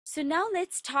So now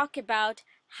let's talk about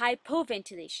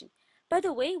hypoventilation. By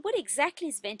the way, what exactly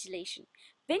is ventilation?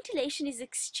 Ventilation is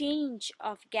exchange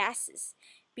of gases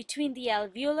between the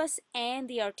alveolus and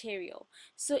the arteriole.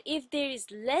 So if there is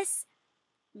less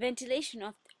ventilation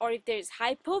of, or if there is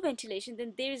hypoventilation,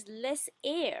 then there is less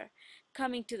air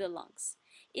coming to the lungs.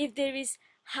 If there is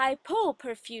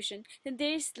hypoperfusion, then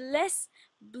there is less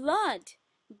blood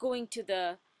going to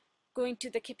the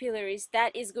capillaries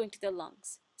that is going to the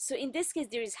lungs. So in this case,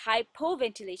 there is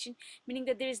hypoventilation, meaning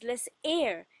that there is less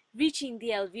air reaching the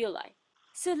alveoli.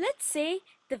 So let's say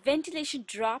the ventilation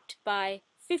dropped by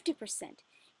 50%.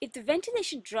 If the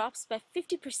ventilation drops by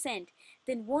 50%,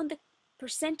 then won't the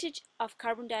percentage of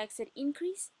carbon dioxide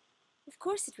increase? Of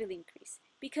course it will increase,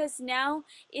 because now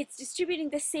it's distributing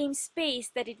the same space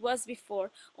that it was before,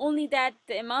 only that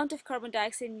the amount of carbon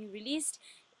dioxide you released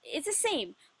is the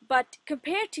same, but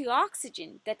compared to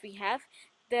oxygen that we have,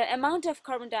 the amount of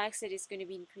carbon dioxide is going to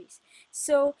be increased.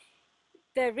 So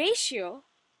the ratio,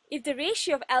 if the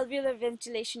ratio of alveolar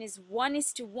ventilation is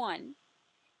 1:1,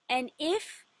 and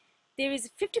if there is a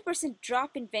 50%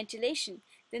 drop in ventilation,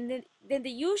 then the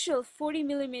usual 40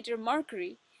 millimeter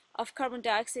mercury of carbon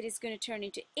dioxide is going to turn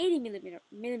into 80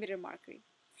 millimeter mercury.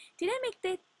 Did I make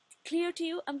that clear to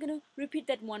you? I'm going to repeat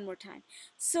that one more time.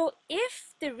 So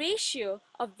if the ratio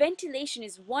of ventilation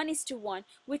is 1:1,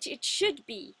 which it should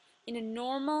be in a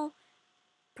normal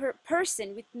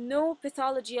person with no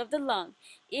pathology of the lung,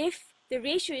 if the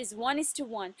ratio is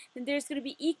 1:1, then there's going to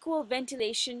be equal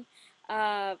ventilation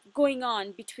going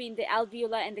on between the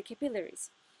alveoli and the capillaries.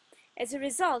 As a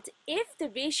result, if the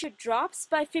ratio drops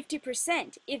by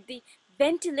 50%, if the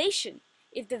ventilation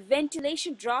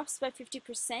drops by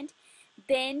 50%,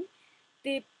 then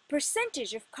the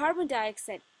percentage of carbon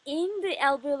dioxide in the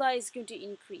alveoli is going to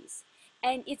increase,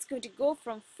 and it's going to go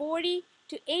from 40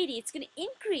 to 80. It's going to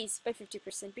increase by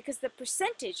 50%, because the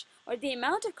percentage, or the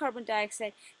amount of carbon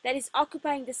dioxide that is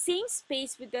occupying the same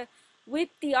space with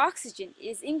the oxygen,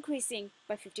 is increasing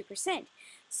by 50%.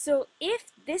 So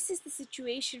if this is the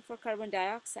situation for carbon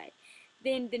dioxide,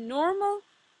 then the normal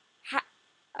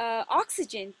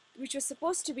oxygen, which was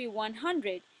supposed to be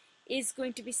 100, is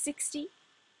going to be 60,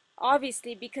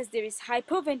 obviously because there is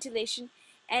hypoventilation,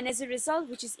 and as a result,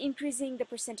 which is increasing the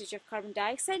percentage of carbon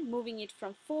dioxide, moving it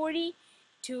from 40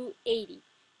 to 80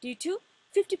 due to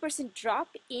 50%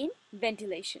 drop in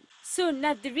ventilation. So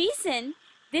now the reason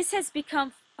this has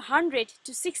become 100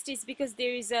 to 60 is because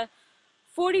there is a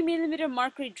 40 millimeter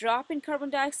mercury drop in carbon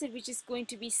dioxide, which is going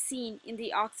to be seen in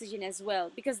the oxygen as well,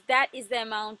 because that is the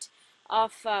amount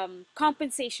of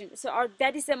compensation. So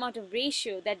that is the amount of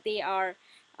ratio that they are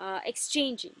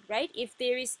exchanging, right? If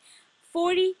there is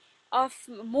 40 of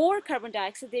more carbon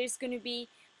dioxide, there is going to be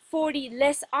 40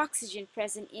 less oxygen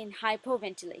present in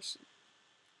hypoventilation.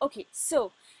 Okay,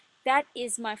 so that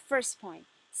is my first point.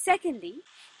 Secondly,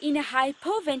 in a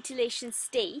hypoventilation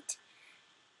state,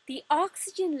 the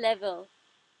oxygen level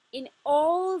in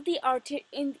all the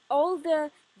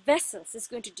vessels is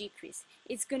going to decrease.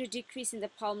 It's going to decrease in the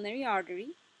pulmonary artery.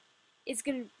 It's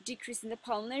going to decrease in the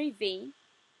pulmonary vein.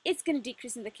 It's going to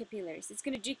decrease in the capillaries. It's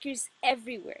going to decrease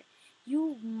everywhere.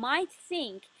 You might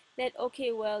think that,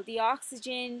 okay, well, the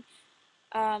oxygen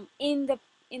in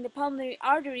the pulmonary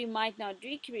artery might not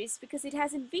decrease because it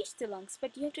hasn't reached the lungs,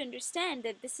 but you have to understand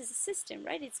that this is a system,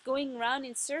 right? It's going around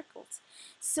in circles.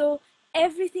 So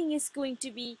everything is going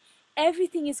to be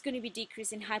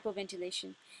decreased in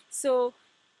hypoventilation. So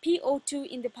PO2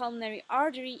 in the pulmonary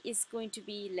artery is going to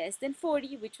be less than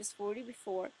 40, which was 40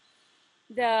 before.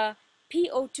 The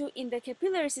PO2 in the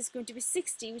capillaries is going to be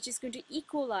 60, which is going to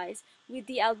equalize with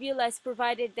the alveoli,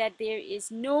 provided that there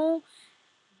is no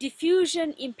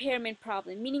diffusion impairment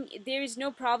problem, meaning there is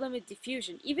no problem with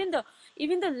diffusion. Even though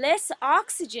less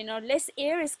oxygen or less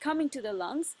air is coming to the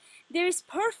lungs, there is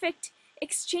perfect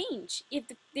exchange. If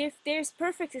there's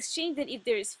perfect exchange, then if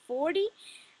there is 40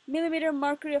 millimeter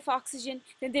mercury of oxygen,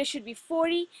 then there should be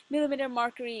 40 millimeter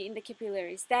mercury in the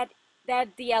capillaries that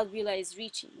the alveoli is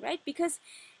reaching, right? Because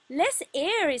less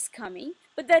air is coming,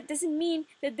 but that doesn't mean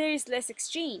that there is less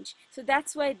exchange. So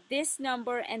that's why this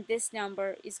number and this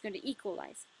number is going to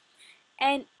equalize.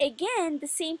 And again, the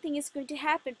same thing is going to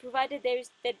happen provided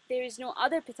there is no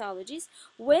other pathologies.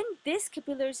 When this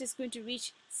capillaries is going to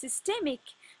reach systemic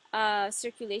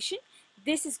circulation,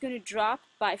 this is going to drop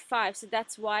by 5. So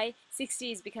that's why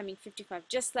 60 is becoming 55,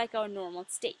 just like our normal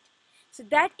state. So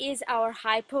that is our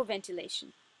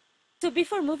hypoventilation. So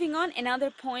before moving on, another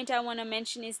point I want to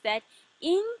mention is that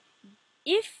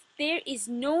if there is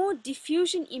no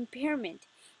diffusion impairment,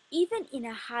 even in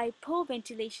a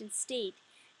hypoventilation state,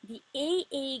 the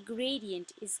AA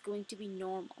gradient is going to be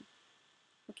normal.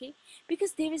 Okay,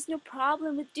 because there is no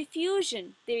problem with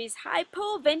diffusion. There is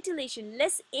hypoventilation,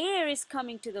 less air is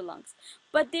coming to the lungs,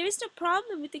 but there is no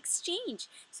problem with exchange.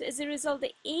 So as a result,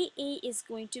 the AA is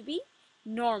going to be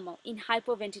normal in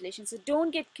hypoventilation. So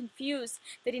don't get confused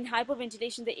that in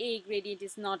hypoventilation the AA gradient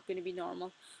is not going to be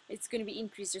normal. It's going to be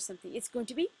increased or something. It's going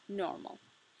to be normal.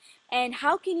 And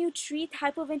how can you treat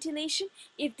hypoventilation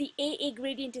if the AA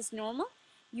gradient is normal?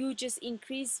 You just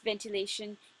increase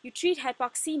ventilation. You treat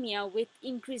hypoxemia with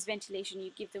increased ventilation.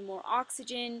 You give them more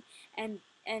oxygen, and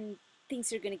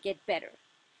things are going to get better.